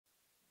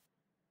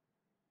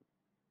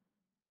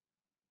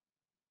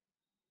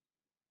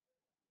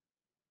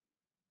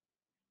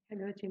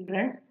Hello,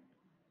 children.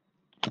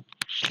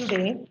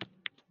 Today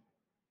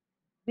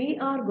we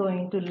are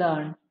going to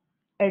learn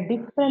a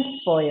different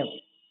poem,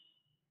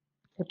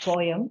 a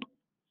poem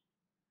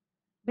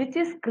which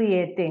is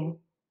creating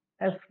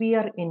a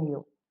fear in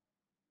you.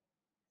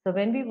 So,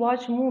 when we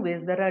watch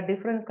movies, there are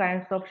different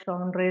kinds of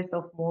genres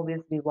of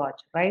movies we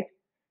watch, right?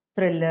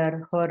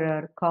 Thriller,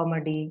 horror,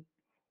 comedy,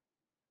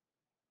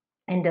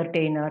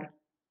 entertainer.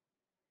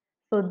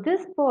 So,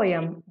 this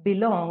poem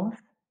belongs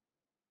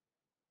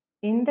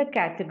in the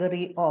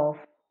category of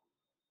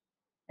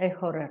a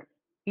horror.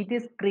 It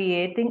is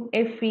creating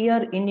a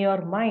fear in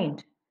your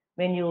mind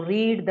when you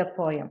read the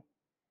poem.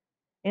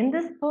 In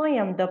this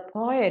poem, the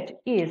poet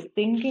is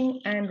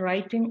thinking and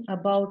writing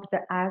about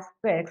the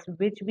aspects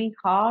which we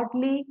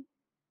hardly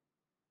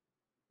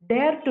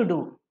dare to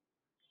do,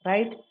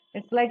 right?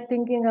 It's like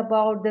thinking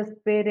about the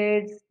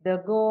spirits,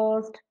 the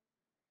ghost.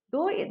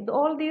 Though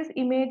all these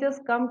images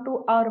come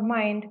to our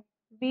mind,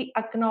 we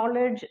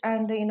acknowledge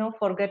and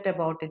forget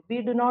about it.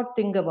 We do not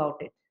think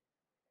about it.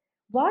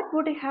 What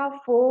would have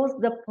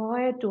forced the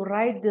poet to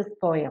write this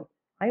poem?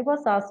 I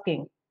was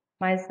asking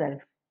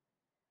myself,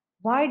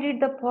 why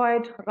did the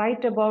poet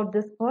write about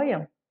this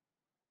poem?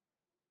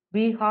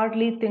 We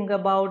hardly think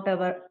about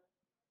our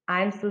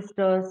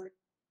ancestors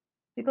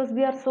because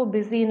we are so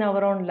busy in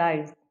our own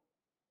lives.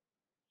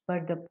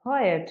 But the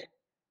poet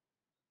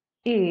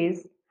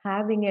is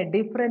having a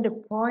different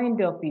point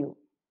of view.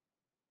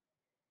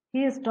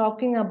 He is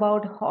talking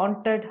about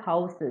haunted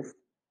houses.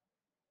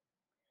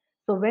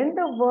 So, when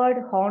the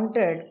word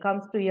haunted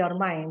comes to your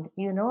mind,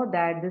 you know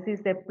that this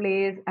is a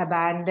place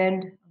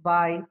abandoned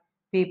by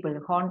people.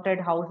 Haunted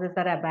houses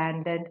are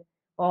abandoned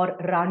or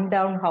run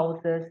down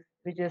houses,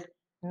 which is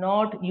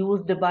not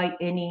used by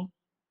any,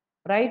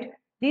 right?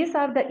 These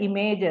are the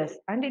images,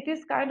 and it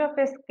is kind of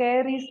a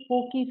scary,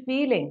 spooky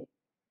feeling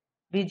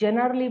we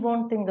generally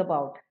won't think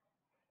about.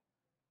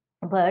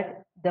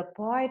 But the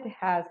poet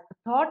has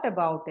thought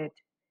about it.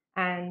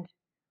 And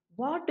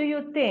what do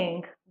you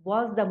think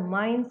was the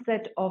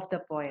mindset of the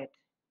poet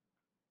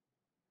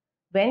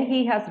when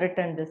he has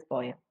written this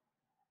poem?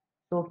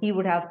 So he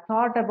would have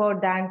thought about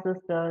the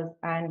ancestors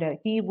and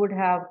he would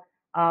have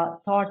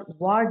thought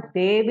what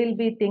they will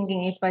be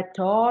thinking if at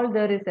all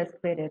there is a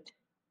spirit.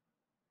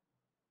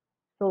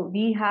 So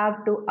we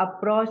have to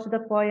approach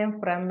the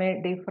poem from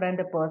a different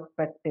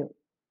perspective.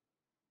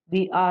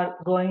 We are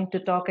going to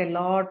talk a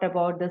lot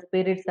about the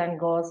spirits and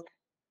ghosts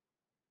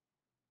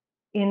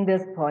in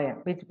this poem,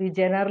 which we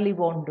generally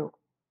won't do,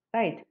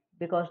 right?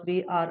 Because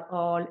we are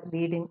all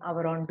leading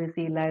our own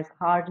busy lives.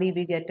 Hardly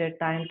we get a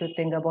time to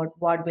think about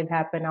what will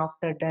happen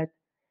after death,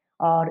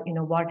 or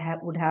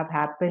what would have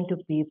happened to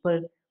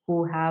people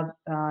who have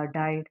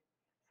died.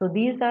 So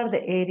these are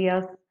the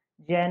areas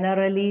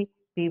generally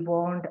we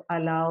won't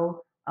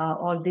allow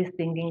all this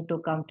thinking to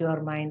come to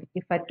our mind.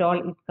 If at all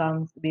it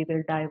comes, we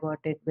will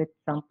divert it with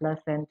some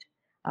pleasant,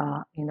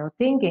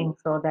 thinking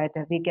so that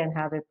we can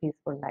have a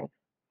peaceful life.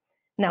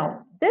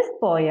 Now, this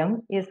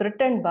poem is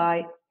written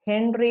by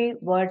Henry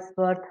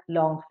Wordsworth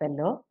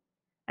Longfellow,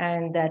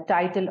 and the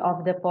title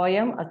of the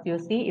poem, as you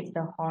see, it's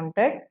The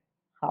Haunted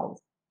House.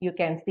 You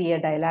can see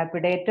a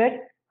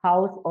dilapidated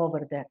house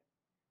over there.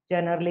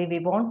 Generally, we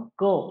won't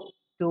go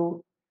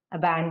to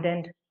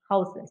abandoned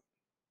houses.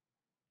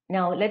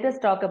 Now, let us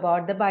talk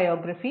about the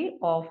biography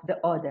of the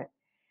author.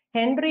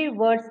 Henry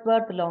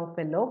Wordsworth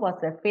Longfellow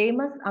was a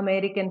famous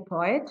American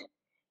poet.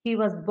 He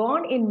was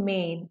born in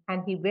Maine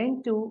and he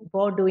went to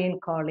Bowdoin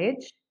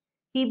College.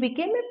 He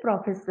became a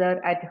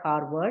professor at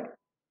Harvard,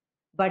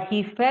 but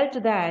he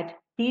felt that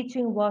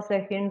teaching was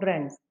a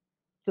hindrance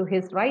to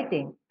his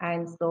writing,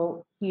 and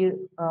so he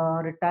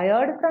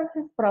retired from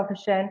his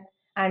profession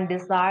and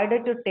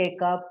decided to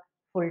take up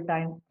full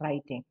time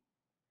writing.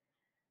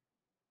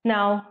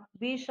 Now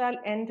we shall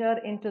enter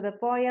into the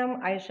poem.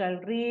 I shall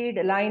read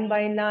line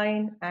by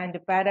line and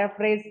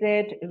paraphrase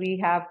it. We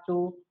have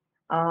to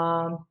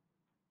um,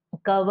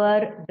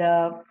 cover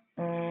the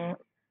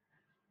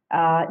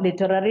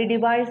literary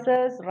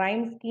devices,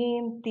 rhyme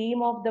scheme,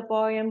 theme of the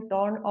poem,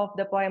 tone of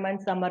the poem,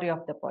 and summary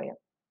of the poem,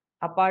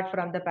 apart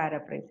from the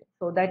paraphrasing.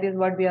 So that is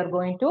what we are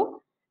going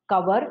to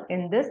cover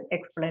in this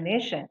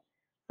explanation.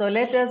 So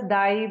let us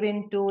dive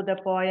into the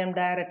poem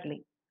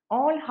directly.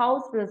 All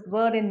houses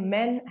wherein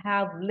men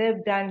have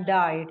lived and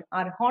died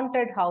are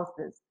haunted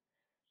houses.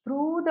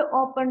 Through the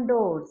open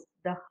doors,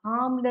 the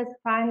harmless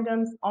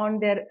phantoms on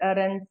their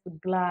errands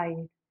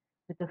glide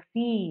with the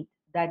feet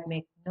that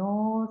make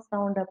no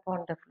sound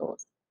upon the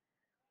floors.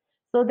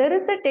 So there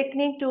is a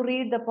technique to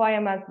read the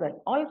poem as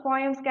well. All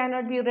poems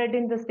cannot be read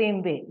in the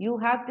same way. You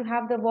have to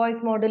have the voice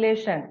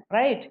modulation,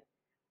 right?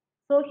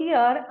 So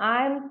here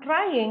I am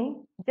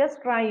trying,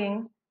 just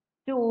trying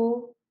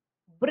to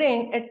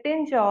bring a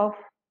tinge of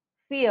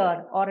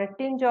fear or a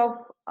tinge of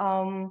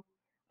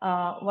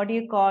what do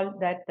you call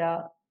that?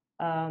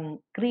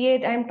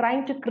 Create. I'm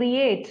trying to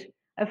create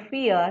a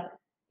fear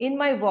in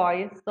my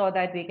voice so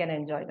that we can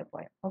enjoy the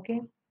poem.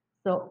 Okay.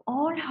 So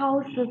all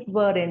houses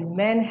wherein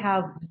men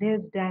have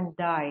lived and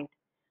died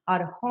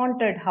are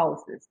haunted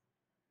houses.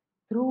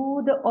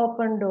 Through the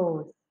open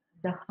doors,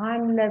 the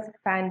harmless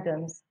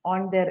phantoms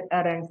on their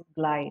errands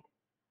glide,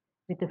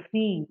 with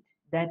feet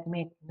that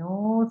make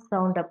no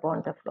sound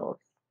upon the floors.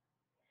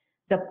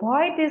 The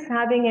poet is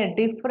having a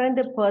different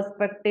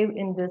perspective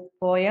in this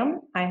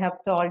poem. I have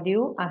told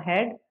you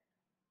ahead.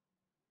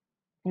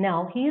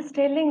 Now he is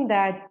telling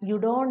that you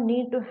don't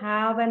need to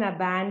have an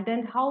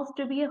abandoned house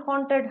to be a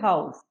haunted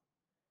house.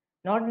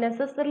 Not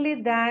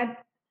necessarily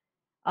that,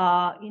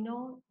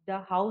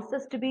 the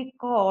houses to be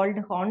called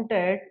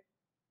haunted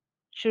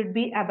should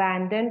be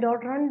abandoned or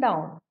run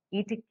down.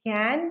 It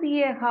can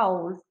be a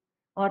house,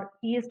 or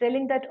he is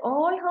telling that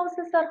all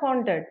houses are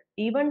haunted.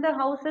 Even the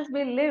houses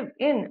we live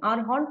in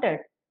are haunted.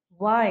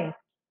 Why?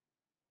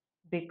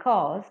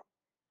 Because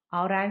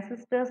our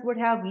ancestors would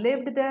have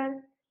lived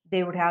there,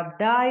 they would have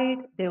died,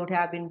 they would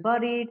have been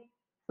buried.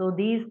 So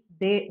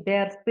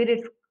their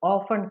spirits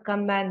often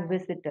come and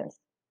visit us.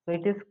 So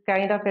it is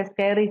kind of a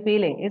scary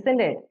feeling, isn't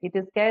it? It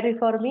is scary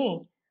for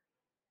me.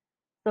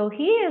 So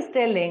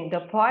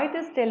the poet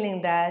is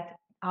telling that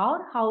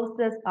our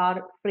houses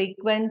are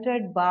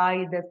frequented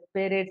by the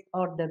spirits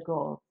or the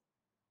ghosts.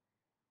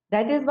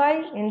 That is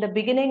why in the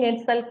beginning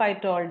itself I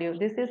told you,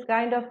 this is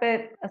kind of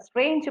a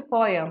strange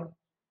poem,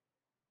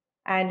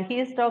 and he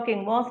is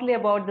talking mostly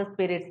about the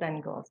spirits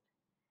and ghosts.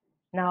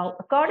 Now,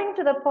 according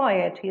to the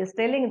poet, he is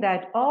telling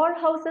that all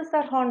houses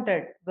are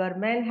haunted where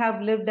men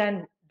have lived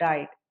and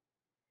died.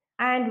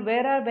 And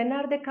when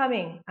are they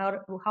coming?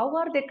 Or how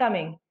are they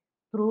coming?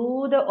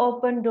 Through the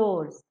open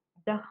doors,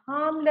 the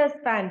harmless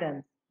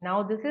phantoms.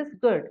 Now, this is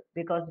good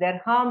because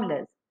they're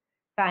harmless.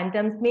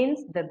 Phantoms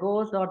means the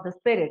ghosts or the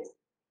spirits.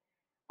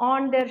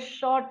 On their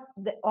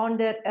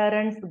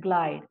errands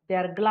glide. They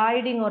are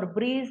gliding or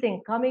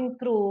breezing, coming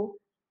through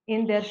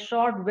in their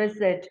short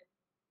visit.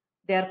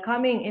 They are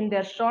coming in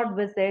their short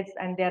visits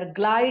and they are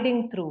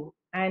gliding through,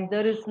 and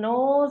there is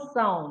no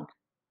sound.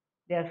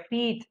 Their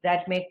feet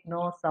that make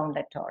no sound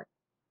at all.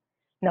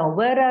 Now,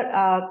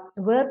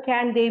 where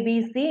can they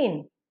be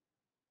seen?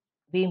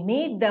 We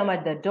meet them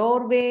at the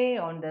doorway,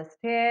 on the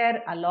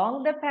stair,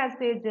 along the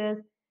passages.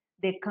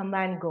 They come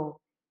and go.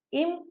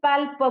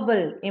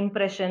 Impalpable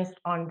impressions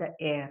on the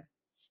air.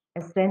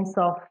 A sense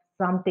of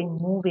something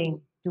moving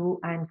to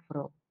and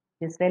fro.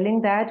 He's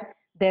telling that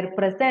their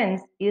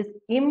presence is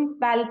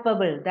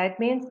impalpable. That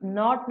means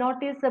not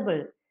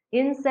noticeable,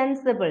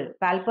 insensible.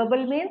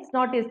 Palpable means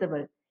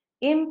noticeable.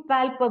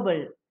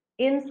 Impalpable,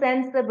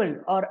 insensible,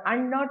 or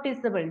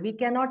unnoticeable. We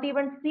cannot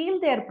even feel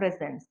their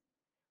presence.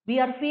 We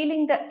are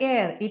feeling the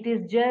air. It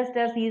is just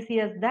as easy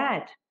as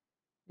that.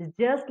 It's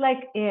just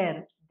like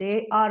air.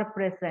 They are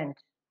present.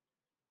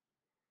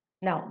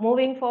 Now,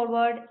 moving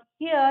forward,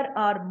 here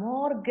are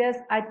more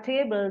guests at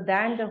table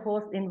than the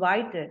host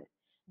invited.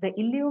 The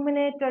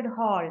illuminated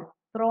hall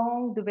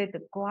thronged with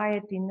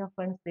quiet,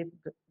 inoffensive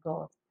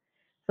ghosts.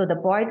 So the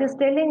poet is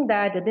telling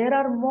that there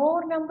are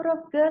more number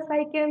of guests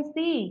I can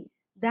see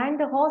than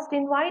the host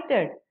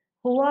invited.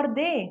 Who are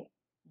they?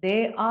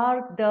 They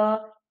are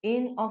the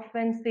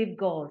inoffensive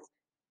ghosts.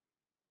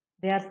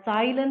 They are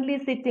silently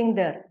sitting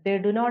there. They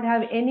do not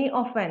have any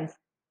offense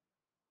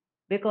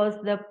because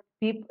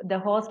the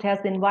host has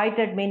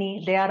invited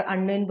many. They are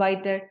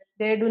uninvited.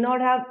 They do not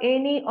have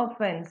any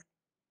offense.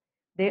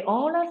 They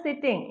all are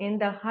sitting in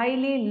the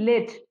highly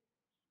lit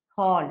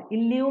hall.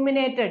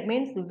 Illuminated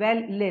means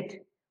well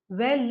lit.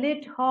 Well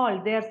lit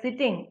hall. They are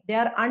sitting. They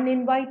are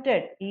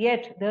uninvited.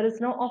 Yet there is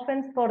no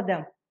offense for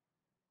them.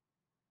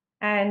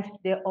 And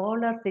they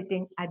all are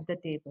sitting at the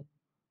table.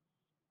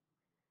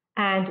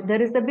 And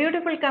there is a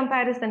beautiful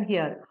comparison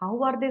here.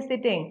 How are they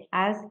sitting?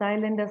 As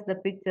silent as the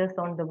pictures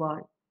on the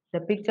wall. The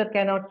picture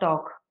cannot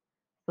talk.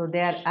 So they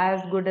are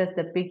as good as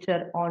the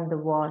picture on the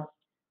wall.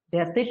 They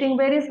are sitting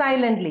very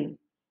silently.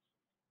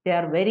 They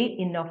are very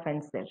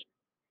inoffensive.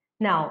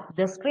 Now,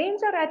 the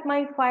stranger at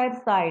my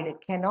fireside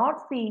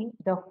cannot see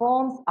the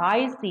forms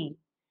I see,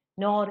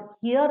 nor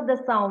hear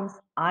the sounds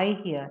I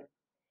hear.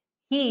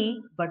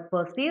 He but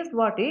perceives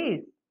what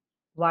is,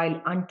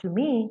 while unto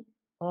me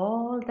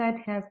all that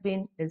has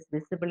been is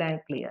visible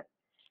and clear.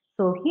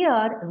 So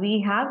here we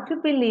have to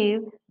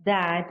believe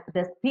that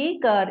the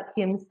speaker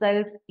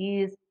himself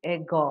is a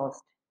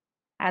ghost.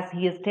 As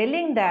he is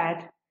telling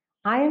that,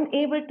 I am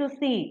able to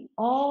see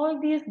all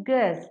these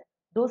guests,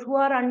 those who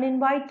are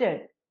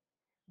uninvited.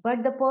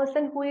 But the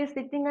person who is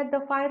sitting at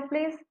the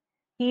fireplace,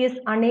 he is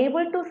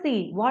unable to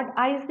see what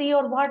I see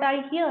or what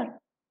I hear.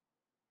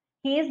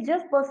 He is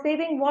just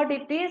perceiving what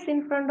it is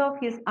in front of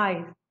his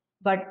eyes.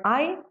 But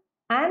I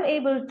am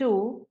able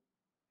to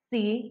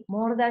see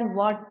more than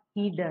what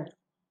he does.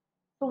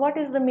 So, what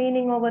is the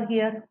meaning over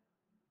here?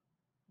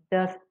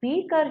 The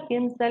speaker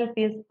himself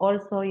is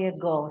also a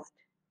ghost.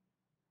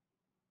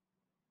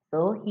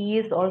 So, he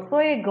is also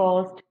a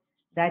ghost.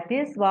 That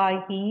is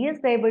why he is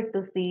able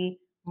to see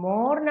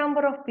more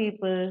number of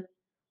people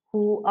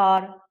who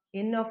are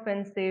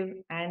inoffensive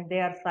and they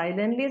are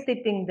silently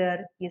sitting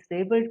there. He is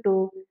able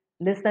to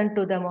listen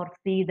to them or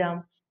see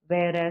them,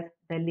 whereas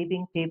the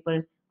living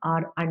people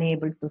are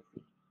unable to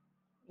see.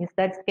 Is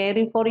that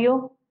scary for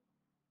you?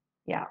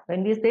 Yeah,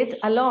 when we sit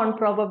alone,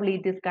 probably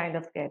it is kind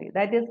of scary.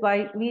 That is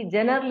why we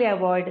generally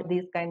avoid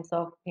these kinds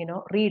of,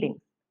 readings.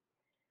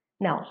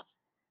 Now,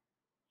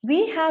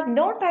 we have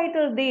no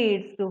title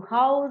deeds to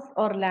house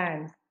or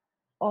lands,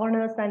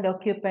 owners and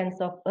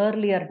occupants of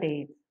earlier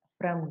days,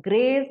 from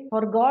graves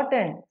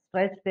forgotten,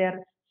 stretch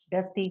their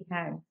dusty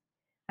hands,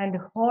 and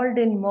hold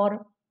in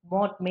more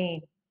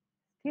made,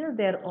 still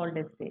their old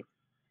estates.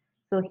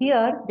 So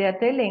here they are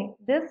telling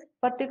this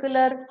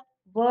particular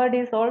word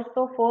is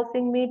also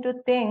forcing me to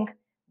think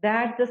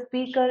that the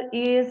speaker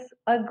is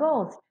a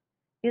ghost.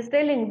 He's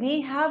telling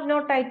we have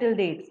no title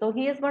deeds. So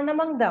he is one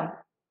among them.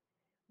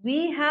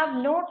 We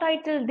have no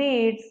title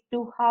deeds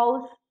to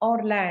house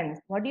or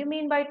lands. What do you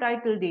mean by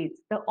title deeds?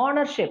 The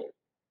ownership.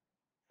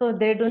 So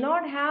they do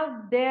not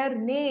have their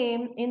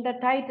name in the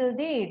title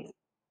deeds.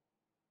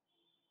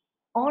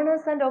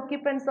 Owners and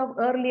occupants of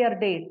earlier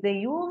days, they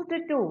used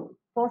to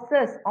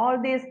possess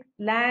all these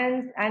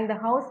lands and the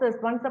houses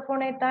once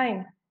upon a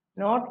time.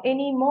 Not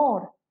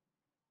anymore.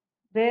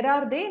 Where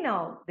are they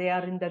now? They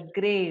are in the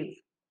graves,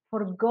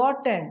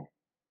 forgotten.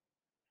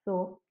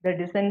 So the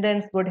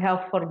descendants would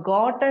have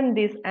forgotten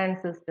these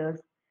ancestors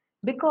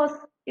because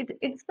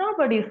it's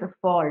nobody's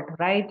fault,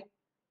 right?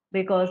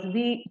 Because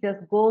we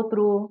just go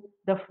through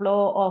the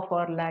flow of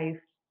our life.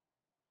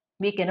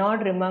 We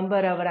cannot remember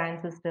our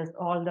ancestors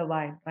all the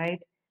while, right?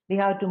 We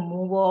have to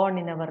move on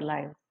in our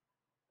lives.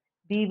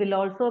 We will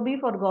also be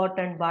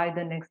forgotten by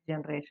the next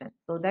generation.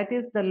 So that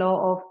is the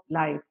law of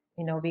life.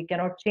 We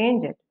cannot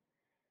change it.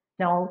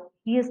 Now,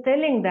 he is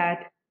telling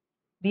that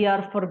we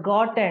are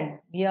forgotten,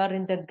 we are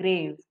in the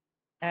graves,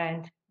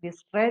 and they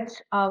stretch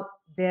out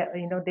their,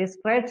 they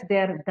stretch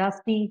their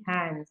dusty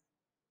hands.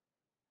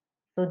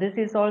 So this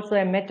is also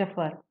a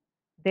metaphor.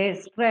 They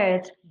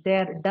stretch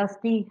their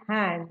dusty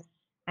hands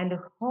and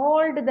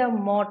hold the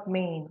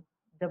mortmain,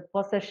 the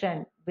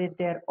possession, with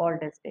their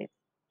old estates.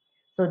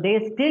 So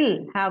they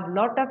still have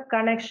lot of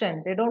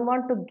connection. They don't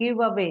want to give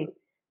away.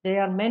 They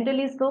are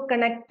mentally so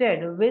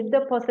connected with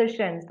the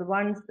possessions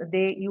once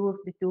they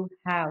used to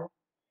have.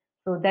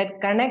 So that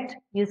connect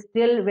is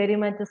still very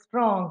much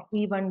strong,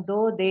 even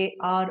though they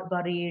are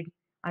buried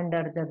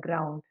under the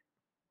ground.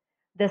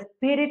 The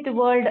spirit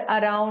world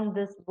around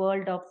this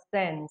world of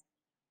sense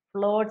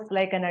floats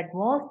like an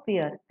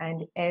atmosphere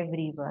and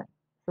everywhere.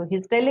 So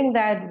he's telling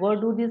that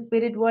where do the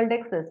spirit world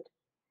exist?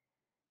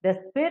 The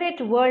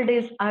spirit world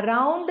is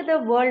around the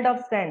world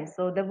of sense.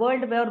 So the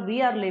world where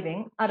we are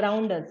living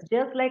around us,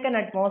 just like an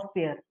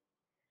atmosphere,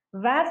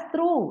 vast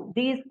through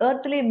these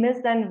earthly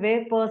mist and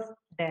vapors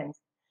dense.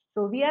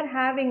 So we are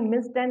having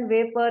mist and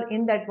vapor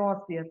in the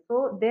atmosphere.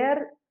 So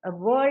their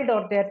world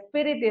or their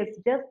spirit is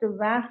just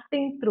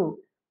wafting through.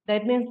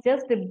 That means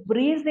just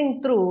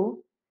breezing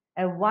through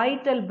a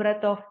vital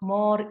breath of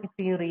more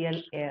ethereal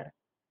air.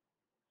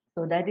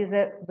 So that is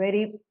a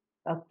very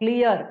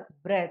clear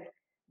breath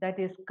that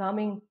is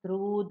coming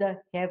through the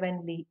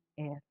heavenly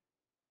air.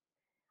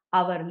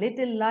 Our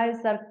little lives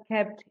are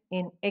kept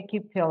in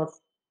equipoise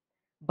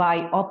by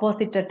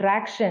opposite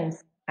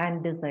attractions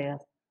and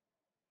desires.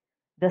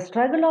 The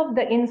struggle of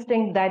the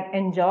instinct that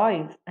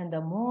enjoys and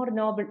the more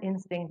noble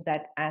instinct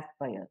that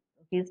aspires.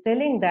 He's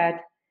telling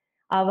that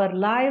our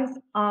lives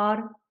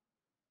are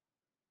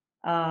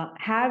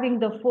having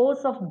the force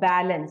of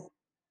balance.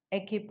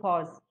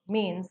 Equipoise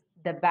means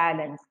the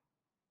balance.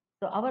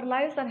 So our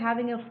lives are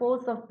having a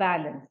force of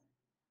balance.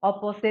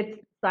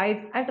 Opposite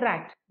sides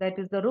attract. That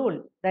is the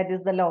rule. That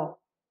is the law.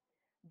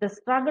 The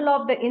struggle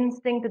of the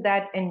instinct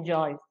that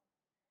enjoys.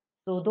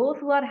 So those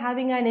who are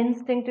having an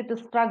instinct to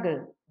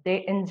struggle,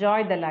 they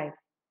enjoy the life.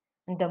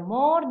 And the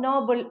more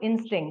noble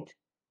instinct,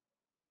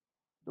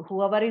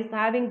 whoever is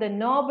having the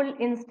noble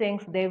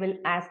instincts, they will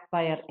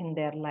aspire in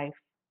their life.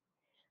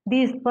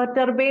 These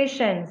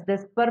perturbations,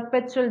 this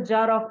perpetual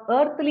jar of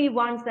earthly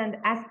wants and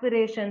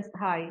aspirations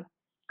high,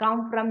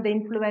 come from the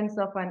influence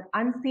of an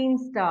unseen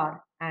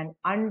star and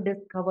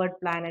undiscovered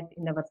planet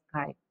in our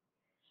sky.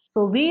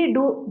 So we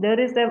do, there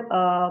is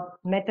a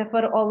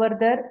metaphor over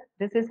there.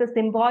 This is a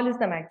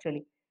symbolism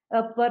actually.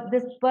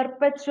 This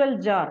perpetual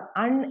jar,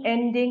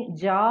 unending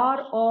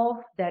jar of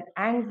that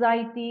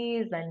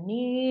anxieties and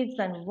needs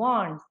and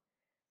wants.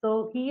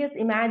 So he is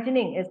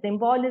imagining a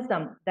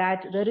symbolism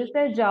that there is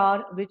a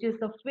jar which is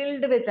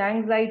filled with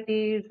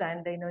anxieties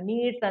and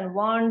needs and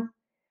wants,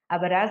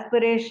 our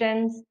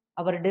aspirations,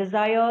 our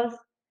desires.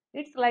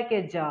 It's like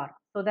a jar.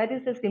 So that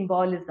is a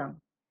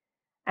symbolism.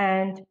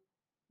 And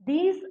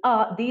these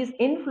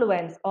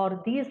influence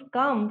or these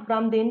come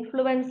from the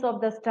influence of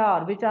the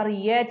star which are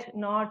yet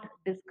not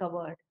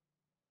discovered,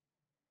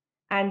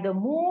 and the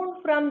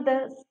moon from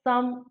the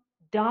some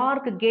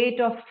dark gate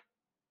of,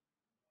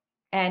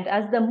 and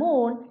as the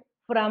moon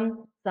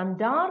from some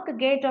dark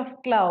gate of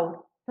cloud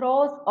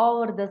throws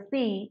over the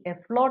sea a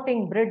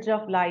floating bridge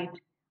of light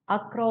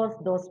across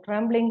those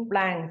trembling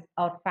planks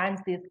or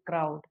fancies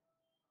crowd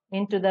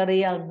into the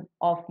realm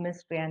of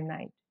mystery and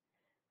night.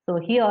 So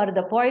here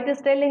the poet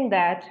is telling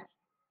that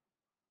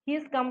he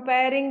is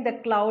comparing the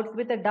clouds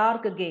with a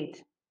dark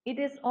gate. It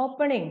is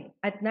opening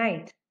at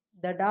night.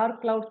 The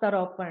dark clouds are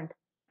opened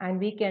and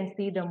we can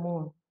see the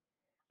moon.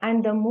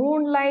 and the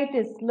moonlight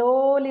is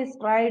slowly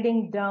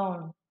striding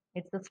down.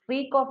 It's a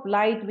streak of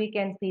light we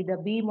can see, the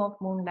beam of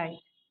moonlight.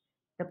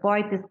 The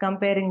poet is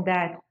comparing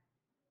that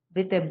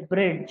with a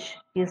bridge.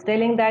 He's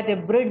telling that a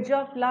bridge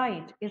of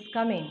light is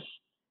coming.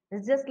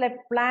 It's just like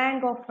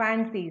plank of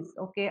fancies,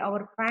 okay?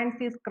 Our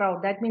fancies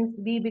crowd. That means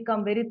we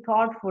become very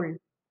thoughtful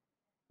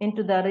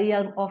into the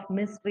realm of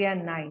mystery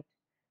and night.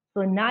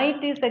 So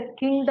night is a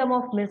kingdom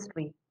of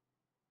mystery.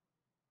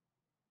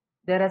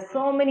 There are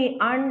so many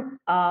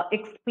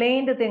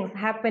unexplained things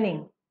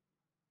happening.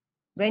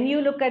 When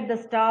you look at the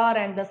star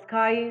and the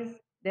skies,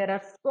 there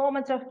are so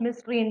much of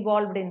mystery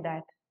involved in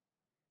that.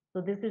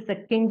 So this is a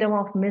kingdom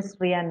of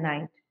mystery and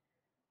night.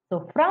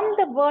 So from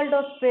the world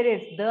of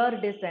spirits, there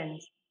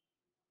descends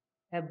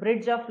a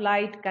bridge of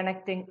light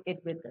connecting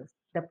it with us.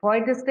 The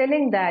poet is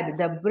telling that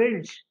the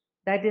bridge,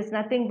 that is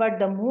nothing but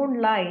the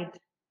moonlight,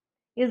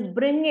 is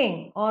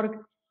bringing,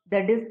 or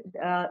the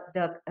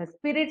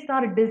spirits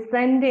are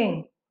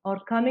descending or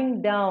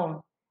coming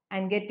down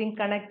and getting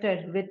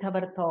connected with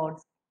our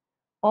thoughts,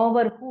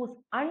 over whose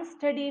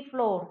unsteady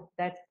floor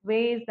that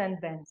sways and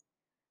bends.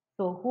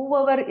 So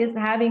whoever is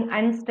having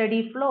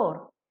unsteady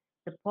floor,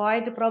 the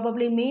poet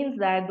probably means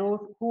that those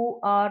who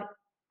are,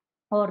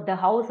 or the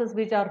houses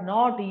which are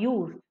not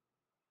used,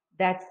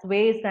 that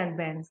sways and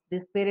bends, the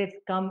spirits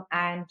come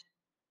and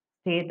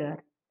stay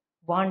there,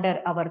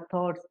 wander our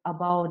thoughts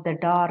above the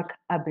dark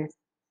abyss.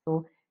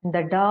 So in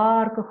the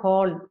dark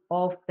hall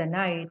of the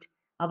night,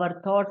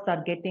 our thoughts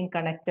are getting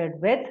connected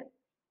with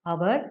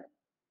our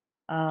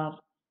uh,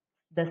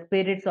 the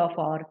spirits of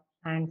our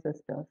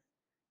ancestors.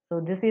 So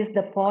this is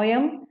the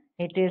poem.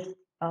 It is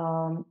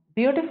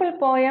beautiful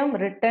poem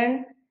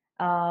written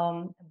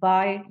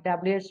by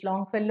W.H.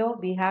 Longfellow.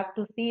 We have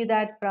to see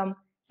that from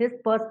his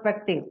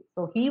perspective.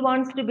 So he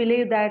wants to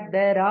believe that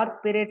there are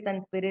spirits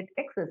and spirit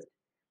exist.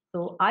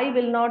 So I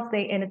will not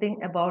say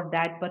anything about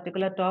that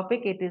particular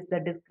topic. It is the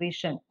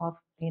discretion of,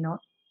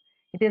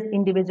 it is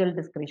individual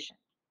discretion.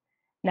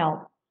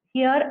 Now,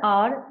 here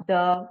are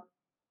the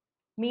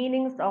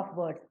meanings of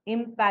words: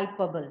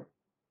 impalpable,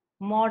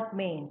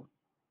 mortmain,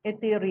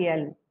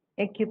 ethereal,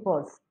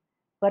 equipos,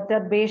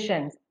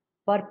 perturbations,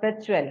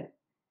 perpetual,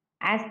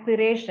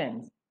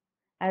 aspirations.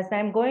 As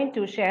I'm going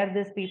to share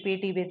this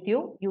PPT with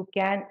you, you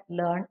can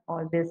learn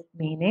all these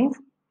meanings.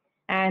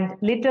 And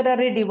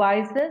literary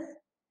devices,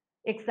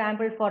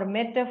 example for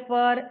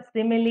metaphor,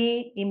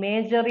 simile,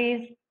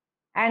 imageries,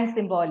 and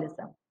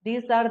symbolism.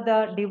 These are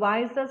the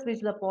devices which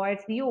the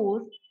poets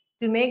use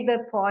to make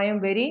the poem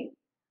very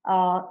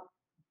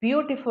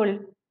beautiful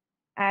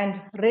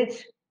and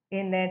rich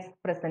in its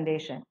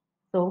presentation.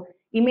 So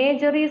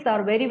imageries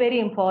are very, very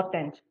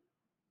important.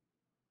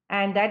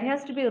 And that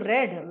has to be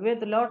read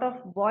with a lot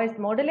of voice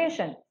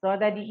modulation so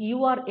that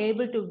you are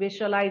able to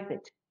visualize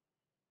it.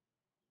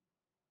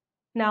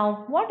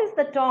 Now, what is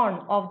the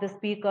tone of the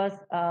speaker's,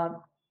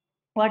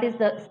 what is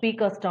the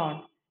speaker's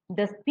tone?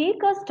 The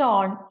speaker's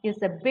tone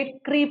is a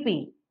bit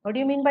creepy. What do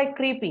you mean by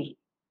creepy?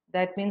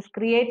 That means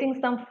creating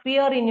some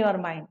fear in your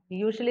mind. We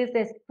usually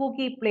say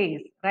spooky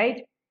place,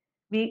 right?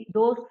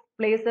 Those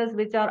places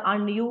which are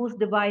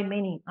unused by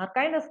many are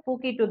kind of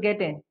spooky to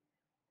get in.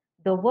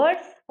 The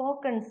words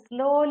spoken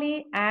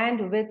slowly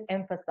and with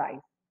emphasis.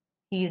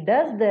 He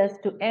does this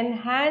to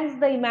enhance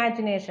the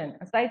imagination.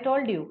 As I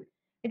told you,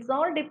 it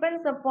all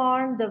depends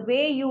upon the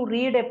way you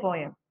read a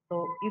poem.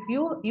 So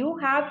if you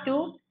have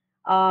to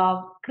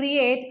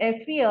create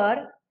a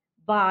fear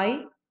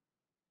by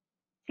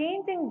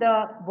changing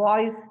the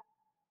voice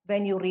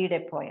when you read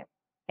a poem,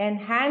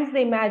 enhance the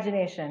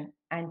imagination,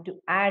 and to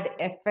add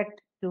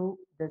effect to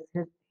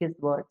his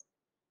words.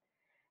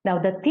 Now,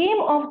 the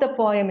theme of the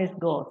poem is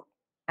ghosts,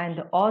 and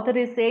the author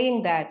is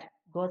saying that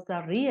ghosts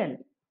are real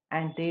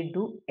and they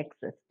do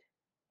exist.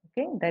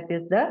 Okay, that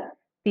is the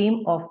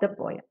theme of the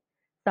poem.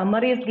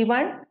 Summary is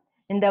given.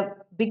 In the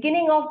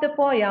beginning of the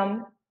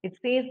poem, it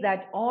says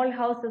that all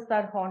houses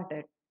are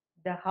haunted.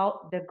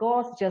 The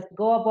ghosts just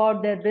go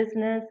about their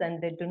business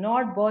and they do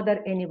not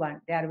bother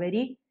anyone. They are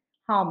very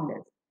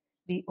harmless.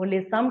 We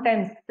only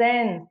sometimes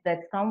sense that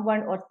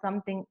someone or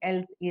something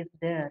else is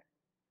there.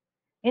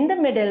 In the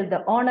middle,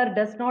 the owner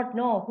does not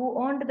know who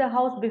owned the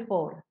house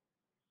before.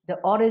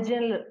 The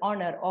original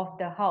owner of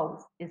the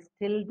house is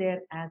still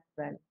there as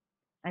well,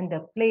 and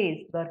the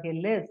place where he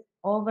lives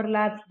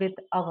overlaps with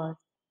ours.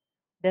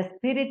 The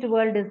spirit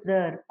world is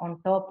there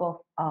on top of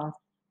us.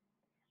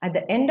 At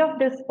the end of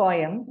this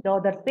poem, the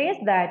author says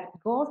that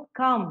ghosts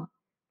come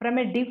from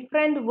a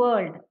different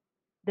world,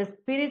 the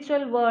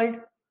spiritual world,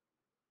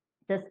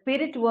 the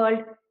spirit world,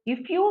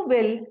 if you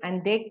will,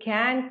 and they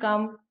can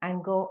come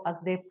and go as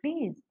they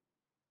please.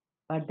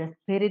 But the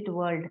spirit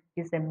world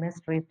is a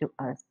mystery to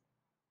us.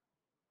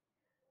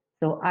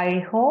 So I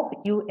hope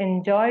you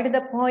enjoyed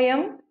the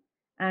poem,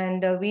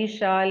 and we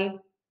shall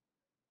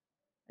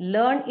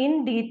learn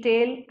in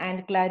detail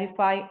and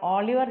clarify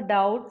all your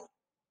doubts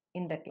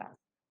in the class.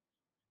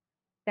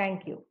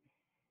 Thank you.